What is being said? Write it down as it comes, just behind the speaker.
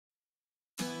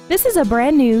This is a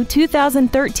brand new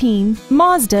 2013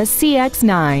 Mazda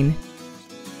CX-9.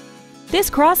 This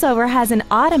crossover has an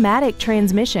automatic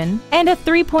transmission and a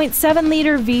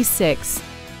 3.7-liter V6.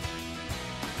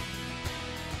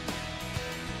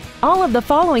 All of the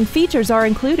following features are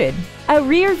included: a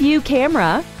rear-view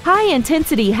camera,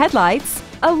 high-intensity headlights,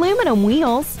 aluminum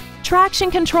wheels,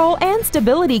 traction control and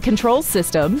stability control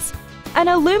systems, an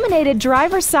illuminated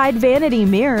driver's side vanity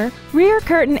mirror, rear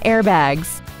curtain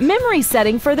airbags, memory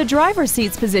setting for the driver's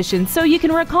seat's position so you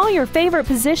can recall your favorite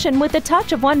position with the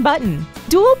touch of one button,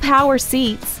 dual power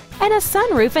seats, and a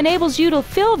sunroof enables you to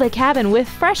fill the cabin with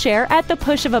fresh air at the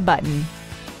push of a button.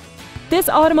 This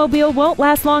automobile won't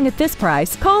last long at this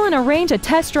price. Call and arrange a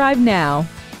test drive now.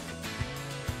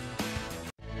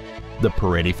 The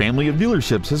Paretti family of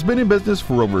dealerships has been in business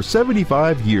for over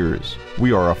 75 years.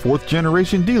 We are a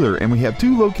fourth-generation dealer and we have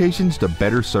 2 locations to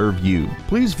better serve you.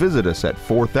 Please visit us at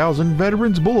 4000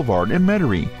 Veterans Blvd in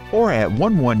Metairie or at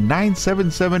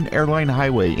 11977 Airline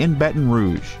Highway in Baton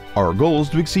Rouge. Our goal is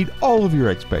to exceed all of your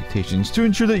expectations to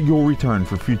ensure that you'll return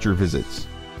for future visits.